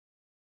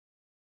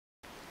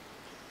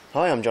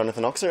Hi, I'm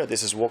Jonathan Oxer.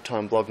 This is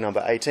Walktime blog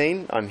number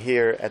 18. I'm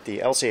here at the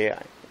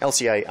LCA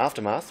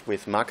Aftermath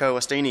with Marco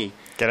Ostini.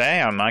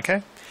 G'day, I'm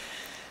Marco.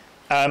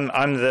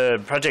 I'm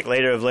the project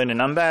leader of Lunar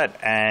Numbat,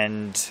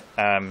 and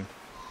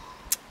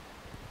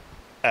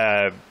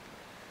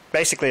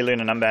basically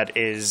Lunar Numbat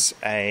is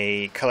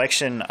a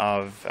collection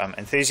of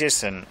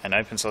enthusiasts and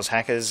open source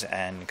hackers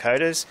and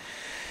coders,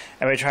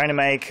 and we're trying to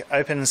make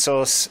open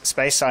source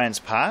space science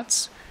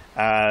parts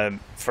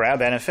for our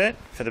benefit,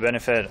 for the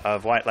benefit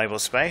of White Label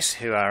Space,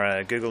 who are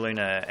a Google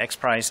Lunar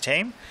X-Prize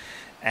team,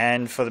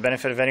 and for the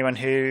benefit of anyone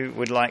who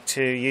would like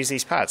to use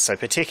these parts, so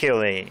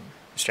particularly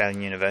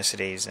Australian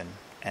universities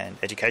and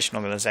education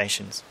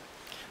organisations.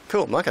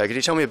 Cool. Marco, could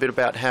you tell me a bit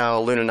about how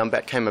Lunar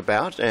Numbat came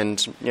about and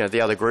the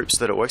other groups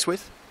that it works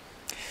with?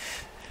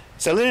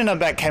 So Lunar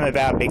Numbat came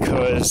about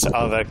because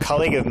of a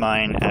colleague of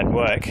mine at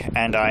work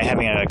and I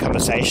having a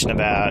conversation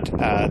about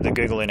the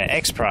Google Lunar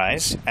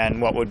X-Prize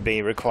and what would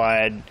be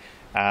required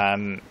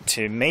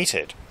to meet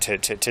it, to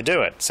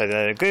do it. So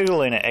the Google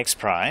Lunar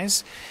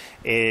X-Prize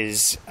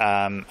is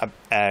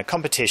a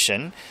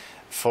competition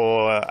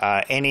for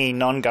any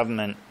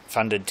non-government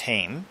funded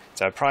team,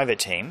 so a private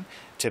team,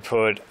 to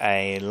put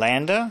a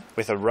lander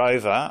with a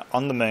rover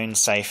on the moon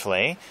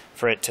safely,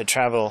 for it to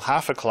travel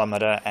 0.5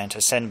 kilometre and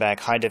to send back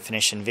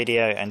high-definition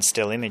video and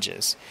still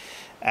images.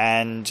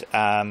 And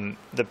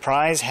the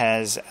prize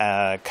has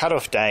a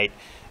cut-off date,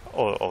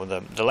 or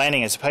the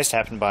landing is supposed to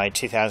happen by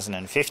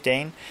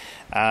 2015,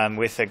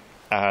 with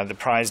the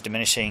prize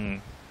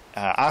diminishing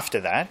after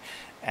that.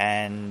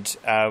 And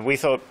we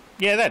thought,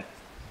 yeah, that,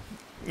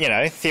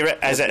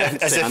 as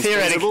a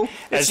theoretical,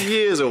 it's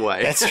years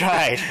away. That's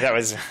right. That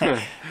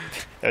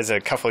was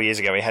a couple of years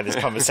ago we had this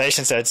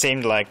conversation, so it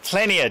seemed like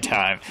plenty of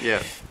time.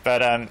 Yeah.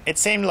 But it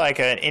seemed like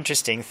an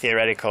interesting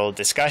theoretical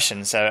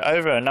discussion. So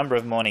over a number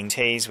of morning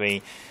teas,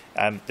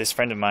 this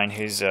friend of mine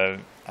who's a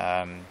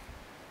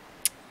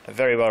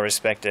very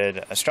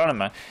well-respected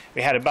astronomer,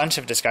 we had a bunch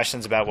of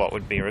discussions about what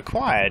would be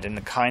required and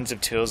the kinds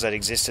of tools that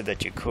existed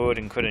that you could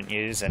and couldn't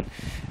use, and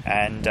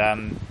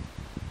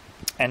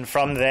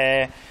from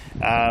there,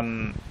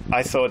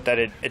 I thought that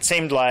it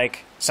seemed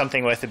like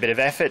something worth a bit of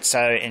effort.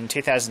 So in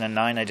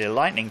 2009, I did a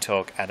lightning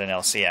talk at an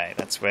LCA.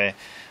 That's where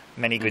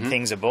many good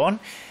things are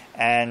born.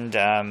 And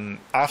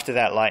after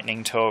that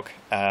lightning talk,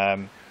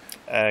 a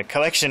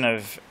collection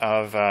of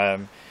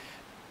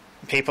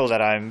people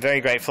that I'm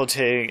very grateful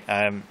to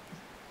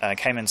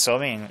came and saw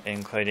me,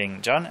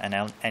 including John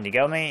and Andy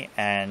Gelmy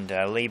and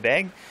Lee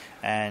Begg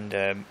and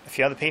a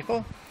few other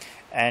people.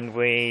 And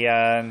we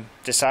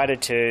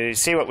decided to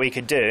see what we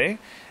could do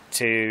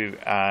to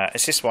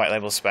assist White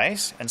Label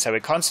Space, and so we're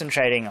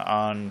concentrating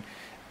on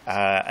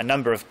a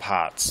number of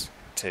parts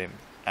to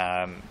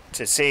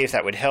see if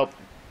that would help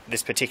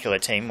this particular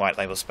team, White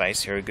Label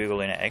Space, who are a Google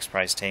Lunar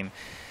X-Prize team,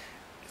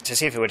 to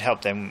see if it would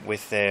help them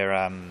with their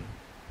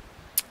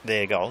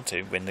goal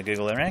to win the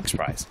Google Lunar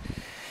X-Prize.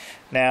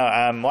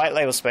 Now, White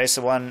Label Space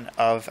are one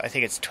of, I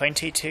think it's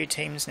 22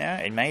 teams now.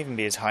 It may even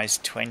be as high as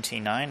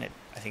 29.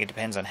 I think it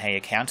depends on how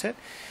you count it.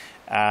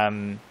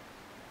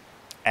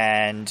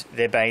 And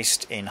they're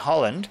based in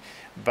Holland,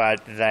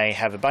 but they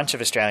have a bunch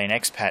of Australian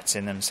expats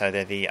in them, so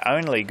they're the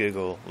only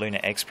Google Lunar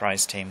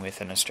X-Prize team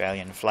with an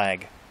Australian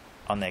flag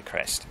on their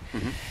crest.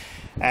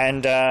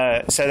 And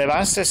so they've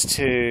asked us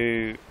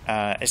to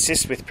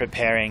assist with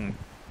preparing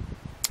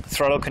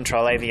throttle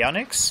control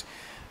avionics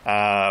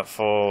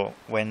for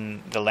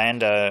when the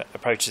lander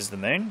approaches the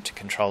moon, to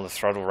control the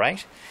throttle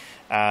rate,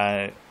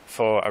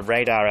 for a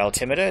radar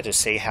altimeter to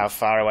see how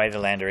far away the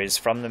lander is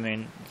from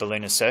the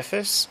lunar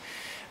surface,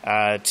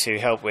 to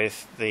help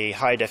with the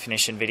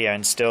high-definition video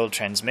and still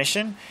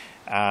transmission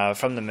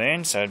from the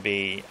moon, so it'd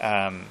be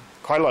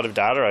quite a lot of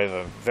data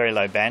over very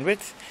low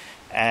bandwidth.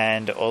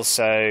 And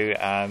also,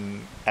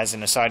 as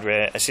an aside,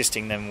 we're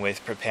assisting them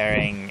with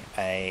preparing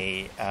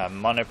a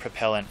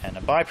monopropellant and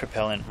a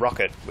bipropellant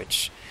rocket,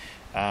 which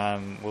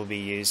will be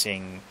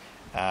using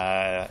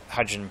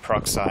hydrogen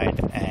peroxide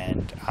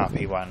and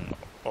RP1,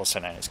 also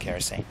known as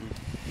kerosene.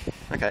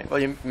 Okay, well,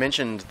 you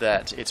mentioned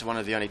that it's one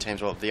of the only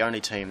teams, well, the only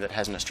team that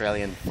has an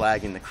Australian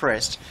flag in the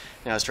crest.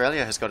 Now,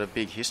 Australia has got a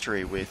big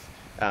history with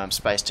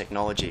space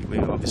technology.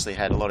 We've obviously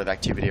had a lot of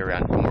activity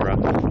around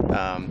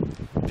Woomera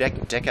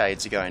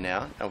decades ago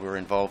now. We were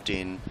involved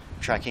in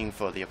tracking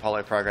for the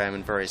Apollo program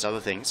and various other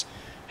things.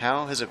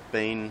 How has it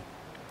been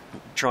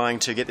trying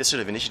to get this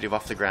sort of initiative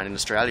off the ground in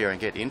Australia and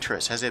get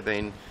interest? Has there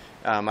been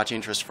much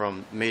interest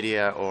from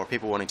media or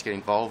people wanting to get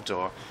involved,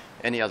 or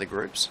any other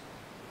groups?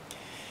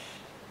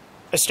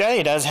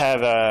 Australia does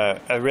have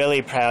a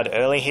really proud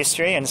early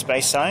history in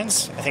space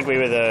science. I think we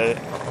were the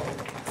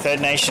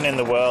third nation in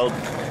the world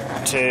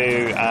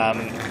to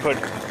put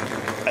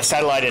a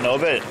satellite in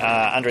orbit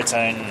under its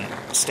own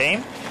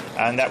steam,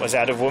 and that was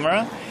out of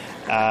Woomera.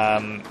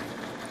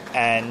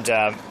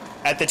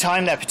 At the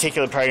time, that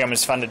particular program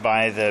was funded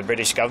by the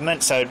British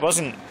government, so it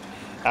wasn't.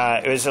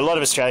 It was a lot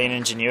of Australian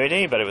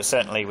ingenuity, but it was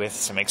certainly with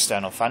some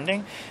external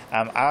funding.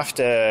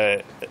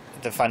 After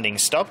the funding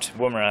stopped,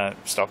 Woomera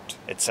stopped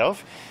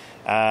itself.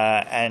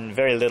 and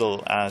very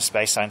little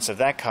space science of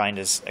that kind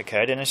has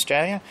occurred in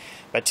Australia.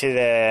 But to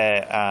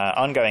their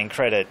ongoing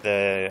credit,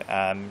 the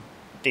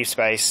Deep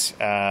Space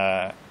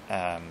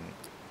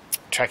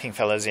tracking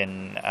fellows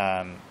in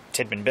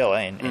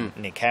Tidbinbilla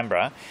near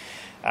Canberra,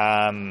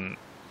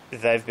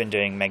 they've been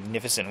doing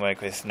magnificent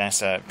work with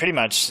NASA. Pretty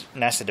much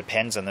NASA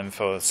depends on them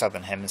for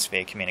Southern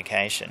Hemisphere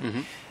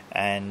communication.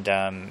 And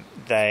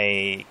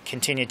they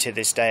continue to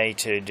this day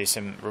to do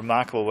some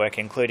remarkable work,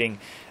 including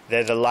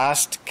they're the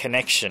last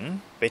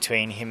connection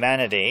between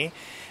humanity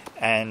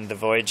and the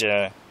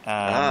Voyager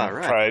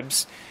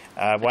probes,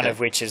 one of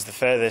which is the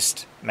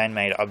furthest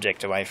man-made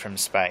object away from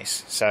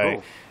space.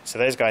 So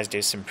those guys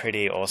do some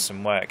pretty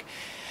awesome work.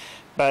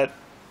 But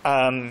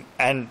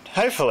and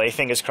hopefully,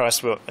 fingers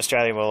crossed,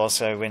 Australia will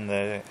also win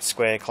the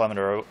square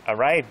kilometre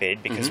array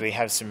bid, because we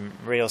have some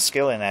real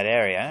skill in that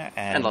area.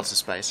 And lots of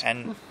space.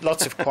 And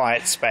lots of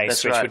quiet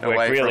space, which would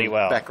work really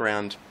well.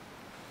 Background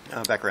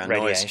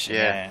radiation,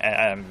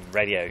 noise.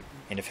 Radio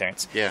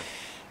interference. Yeah.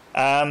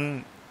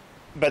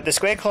 But the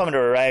square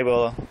kilometre array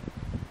will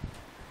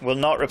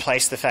not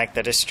replace the fact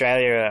that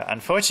Australia,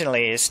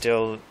 unfortunately, is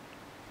still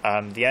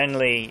the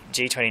only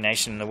G20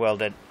 nation in the world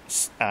that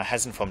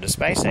hasn't formed a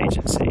space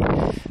agency.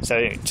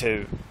 So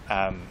to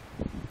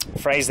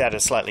phrase that a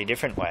slightly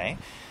different way,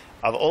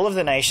 of all of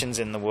the nations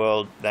in the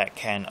world that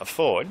can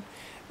afford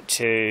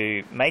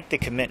to make the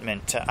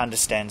commitment to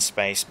understand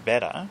space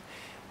better,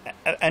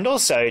 and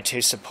also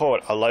to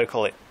support a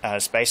local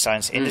space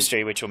science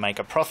industry which will make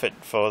a profit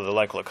for the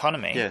local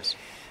economy,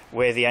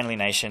 we're the only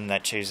nation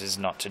that chooses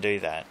not to do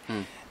that.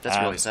 That's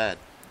really sad.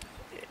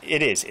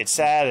 It is. It's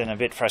sad and a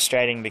bit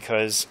frustrating,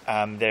 because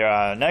there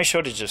are no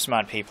shortage of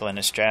smart people in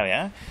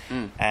Australia,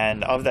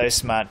 and of those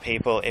smart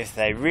people, if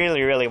they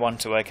really, really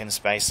want to work in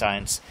space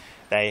science,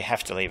 they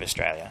have to leave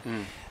Australia.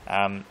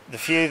 The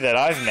few that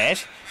I've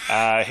met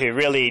who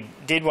really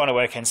did want to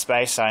work in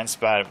space science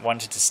but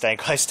wanted to stay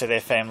close to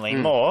their family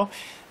more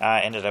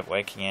ended up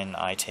working in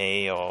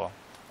IT or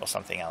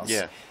something else.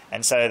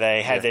 And so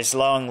they had this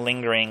long,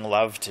 lingering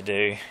love to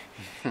do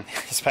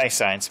space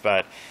science,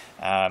 but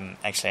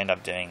actually end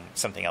up doing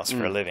something else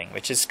for a living,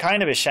 which is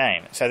kind of a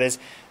shame. So there's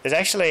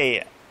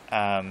actually...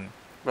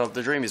 well,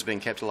 the dream is being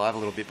kept alive a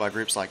little bit by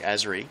groups like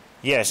ASRI.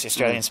 Yes,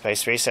 Australian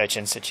Space Research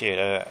Institute.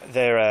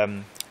 They're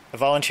a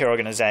volunteer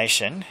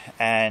organisation,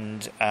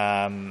 and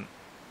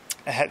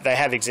they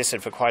have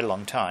existed for quite a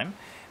long time.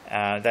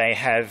 They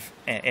have,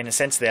 in a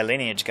sense, their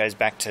lineage goes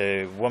back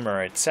to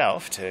Woomera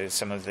itself, to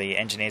some of the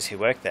engineers who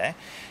work there.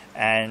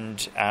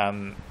 And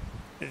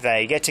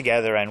they get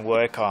together and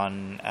work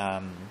on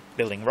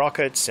building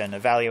rockets and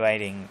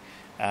evaluating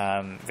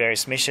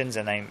various missions,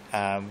 and they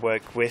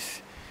work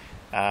with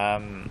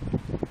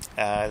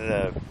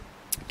the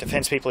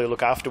defence people who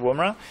look after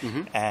Woomera,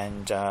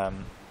 and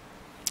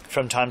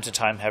from time to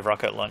time have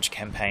rocket launch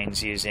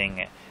campaigns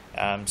using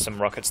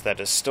some rockets that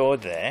are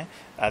stored there.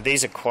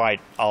 These are quite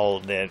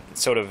old. They're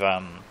sort of...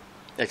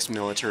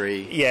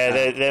 ex-military.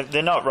 Yeah,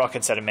 they're not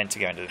rockets that are meant to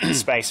go into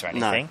space or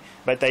anything,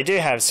 but they do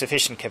have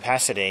sufficient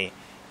capacity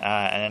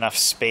and enough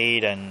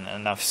speed and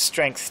enough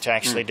strength to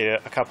actually do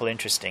a couple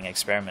interesting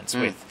experiments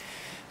with.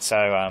 So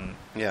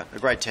a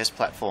great test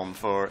platform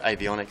for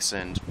avionics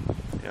and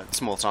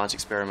small science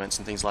experiments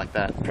and things like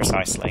that.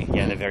 Precisely.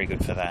 Yeah, they're very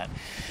good for that.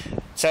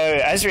 So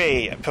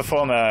ASRI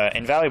perform an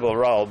invaluable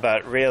role,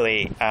 but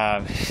really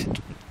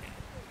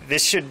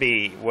this should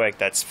be work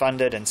that's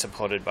funded and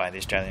supported by the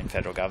Australian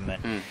federal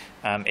government.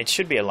 It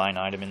should be a line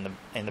item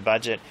in the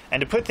budget. And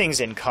to put things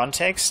in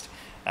context,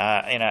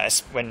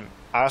 when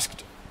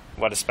asked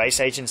what a space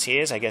agency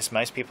is, I guess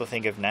most people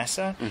think of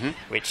NASA,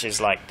 which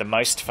is like the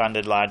most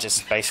funded, largest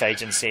space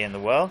agency in the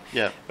world.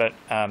 But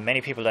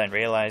many people don't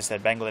realise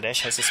that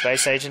Bangladesh has a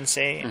space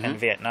agency, and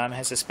Vietnam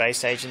has a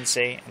space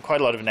agency, and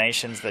quite a lot of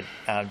nations that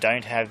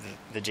don't have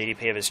the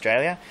GDP of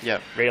Australia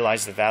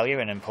realise the value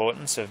and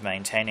importance of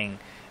maintaining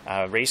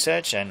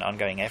research and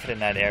ongoing effort in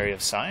that area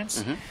of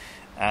science.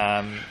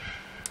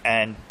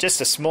 And just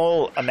a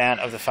small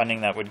amount of the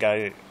funding that would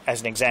go,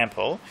 as an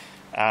example,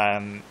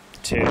 to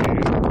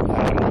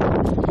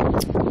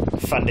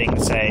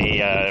funding,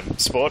 say,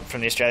 sport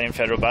from the Australian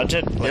federal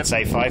budget, let's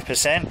say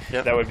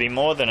 5%, that would be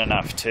more than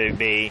enough to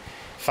be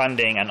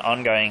funding an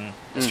ongoing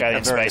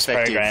Australian space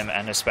program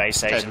and a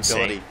space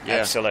agency.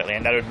 Absolutely.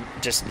 And that would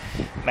just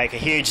make a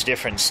huge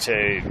difference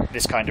to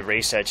this kind of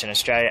research in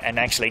Australia, and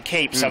actually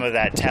keep some of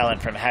that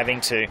talent from having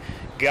to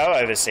go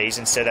overseas.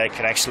 Instead, they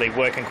could actually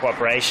work in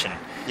cooperation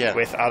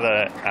with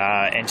other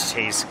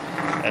entities,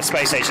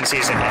 space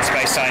agencies and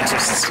space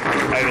scientists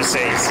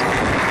overseas.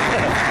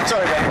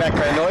 Sorry about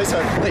background noise,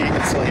 hopefully you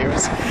can still hear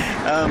us.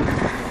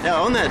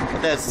 Now, on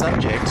that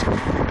subject,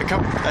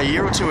 a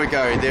year or two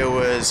ago there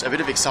was a bit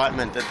of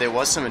excitement that there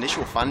was some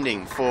initial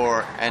funding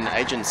for an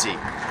agency.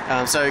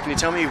 So can you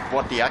tell me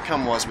what the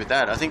outcome was with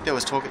that? I think there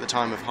was talk at the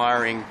time of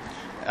hiring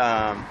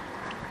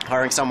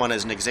hiring someone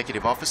as an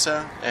executive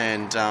officer,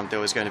 and there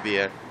was going to be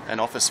an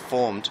office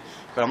formed,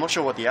 but I'm not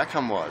sure what the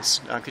outcome was.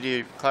 Could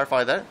you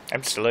clarify that?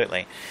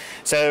 Absolutely.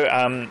 So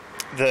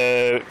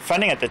the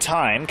funding at the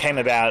time came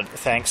about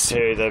thanks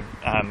to the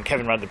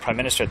Kevin Rudd, the Prime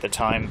Minister at the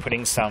time,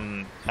 putting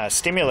some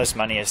stimulus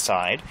money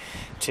aside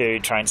to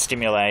try and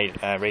stimulate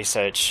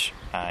research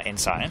in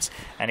science,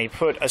 and he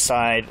put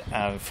aside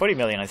 40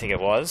 million, I think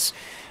it was,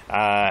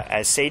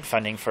 as seed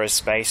funding for a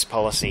space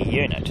policy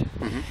unit.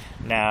 Mm-hmm.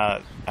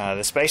 Now,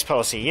 the space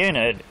policy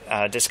unit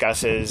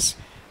discusses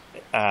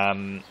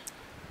trying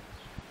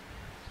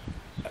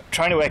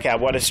to work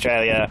out what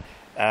Australia...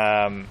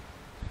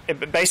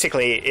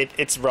 basically,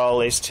 its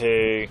role is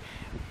to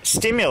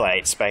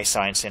stimulate space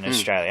science in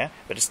Australia,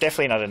 but it's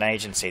definitely not an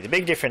agency. The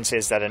big difference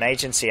is that an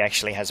agency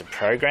actually has a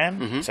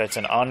program, so it's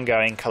an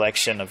ongoing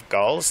collection of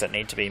goals that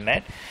need to be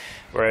met,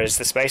 whereas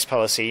the Space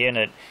Policy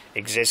Unit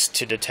exists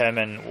to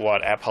determine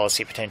what our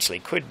policy potentially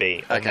could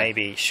be, or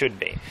maybe should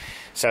be.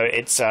 So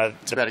it's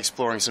about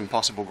exploring some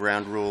possible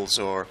ground rules,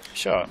 or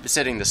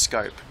setting the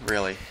scope,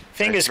 really.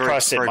 Fingers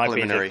crossed, it might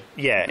be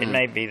it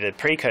may be the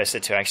precursor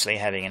to actually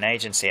having an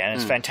agency, and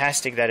it's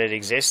fantastic that it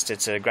exists.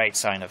 It's a great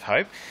sign of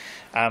hope.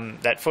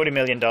 That $40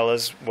 million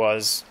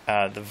was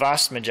the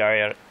vast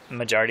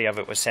majority of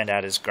it was sent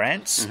out as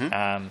grants,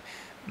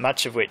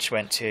 much of which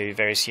went to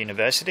various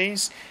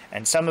universities,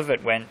 and some of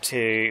it went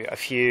to a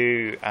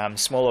few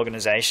small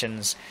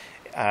organisations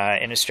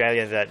in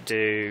Australia that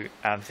do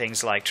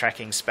things like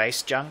tracking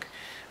space junk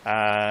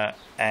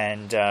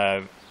and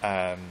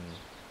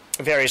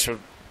various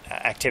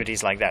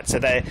activities like that. So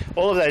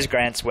all of those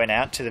grants went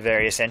out to the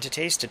various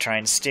entities to try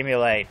and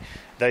stimulate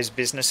those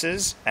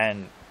businesses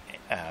and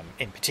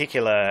in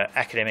particular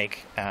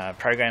academic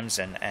programs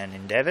and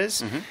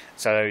endeavours.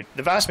 So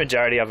the vast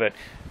majority of it,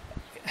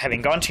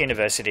 having gone to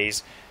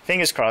universities,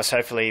 fingers crossed,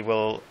 hopefully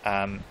will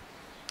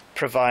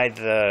provide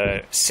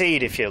the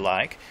seed, if you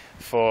like,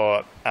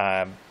 for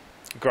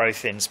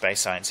growth in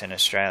space science in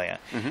Australia.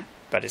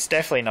 But it's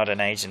definitely not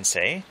an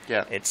agency.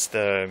 It's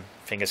the,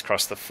 fingers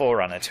crossed, the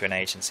forerunner to an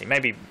agency,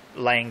 maybe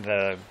laying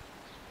the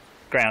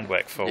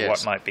groundwork for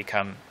what might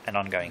become an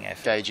ongoing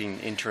effort. Gauging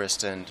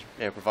interest and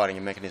providing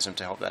a mechanism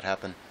to help that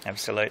happen.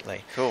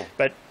 Absolutely. Cool.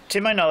 But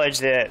to my knowledge,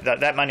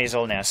 that money is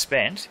all now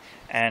spent,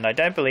 and I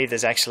don't believe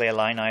there's actually a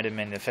line item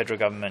in the federal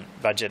government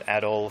budget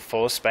at all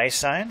for space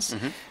science,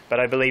 but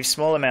I believe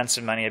small amounts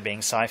of money are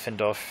being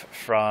siphoned off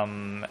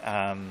from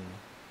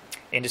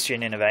industry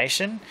and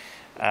innovation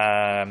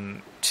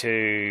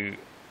to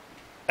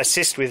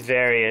assist with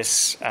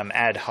various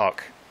ad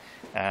hoc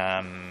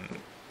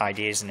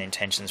ideas and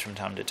intentions from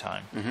time to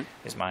time,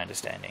 is my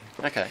understanding.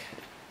 Okay.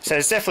 So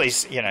it's definitely,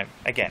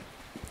 again,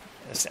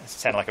 it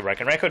sounds like a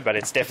broken record, but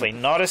it's definitely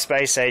not a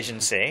space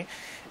agency.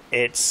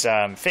 It's,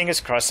 fingers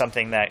crossed,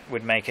 something that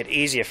would make it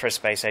easier for a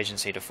space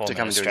agency to form in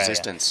Australia. To come into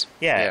existence.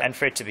 Yeah, and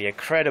for it to be a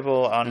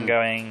credible,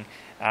 ongoing,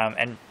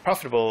 and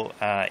profitable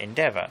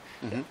endeavour.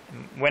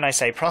 When I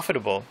say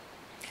profitable,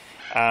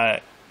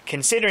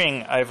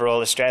 considering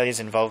overall Australia's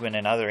involvement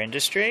in other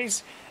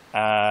industries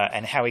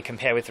and how we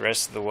compare with the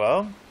rest of the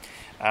world,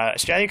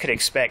 Australia could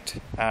expect,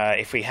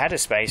 if we had a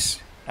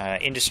space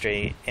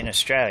industry in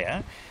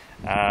Australia,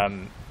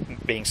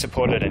 being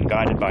supported and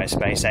guided by a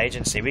space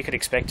agency, we could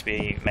expect to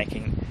be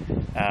making,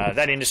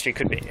 that industry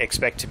could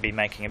expect to be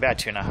making about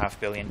 $2.5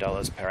 billion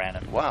per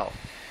annum. Wow.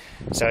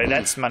 So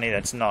that's money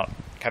that's not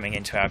coming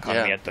into our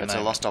economy at the moment.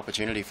 It's a lost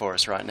opportunity for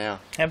us right now.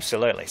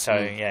 Absolutely. So,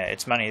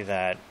 it's money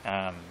that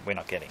we're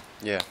not getting.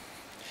 Yeah.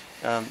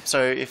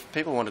 So if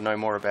people want to know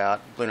more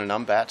about Lunar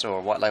Numbat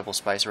or White Label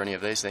Space or any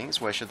of these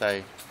things, where should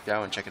they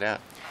go and check it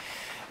out?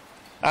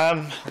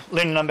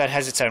 Lunar Numbat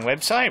has its own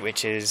website,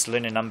 which is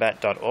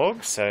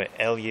lunarnumbat.org, so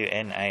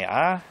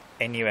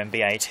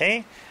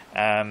LUNARNUMBAT.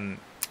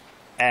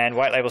 And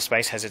White Label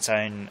Space has its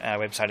own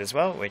website as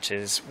well, which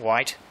is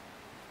white,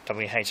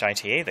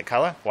 WHITE, the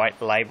colour,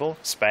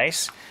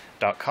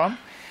 whitelabelspace.com.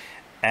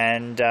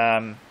 And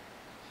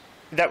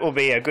that will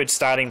be a good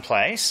starting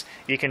place.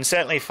 You can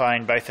certainly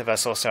find both of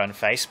us also on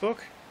Facebook.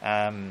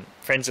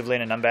 Friends of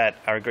Lunar Numbat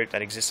are a group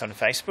that exists on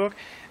Facebook,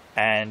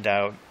 and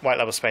White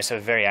Label Space have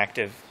a very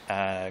active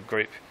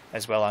group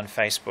as well on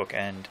Facebook,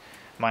 and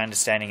my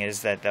understanding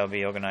is that they'll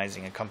be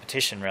organising a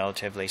competition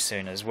relatively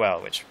soon as well,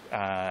 which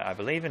I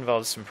believe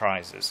involves some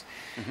prizes.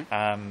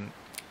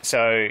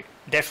 So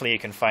definitely you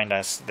can find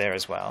us there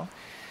as well.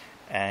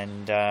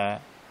 And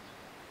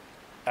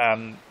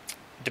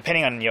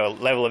depending on your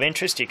level of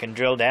interest, you can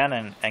drill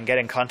down and get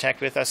in contact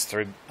with us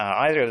through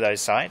either of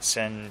those sites,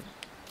 and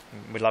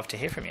we'd love to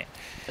hear from you.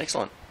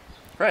 Excellent.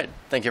 Great.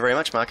 Thank you very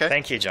much, Marco.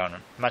 Thank you,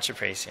 John. Much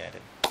appreciated.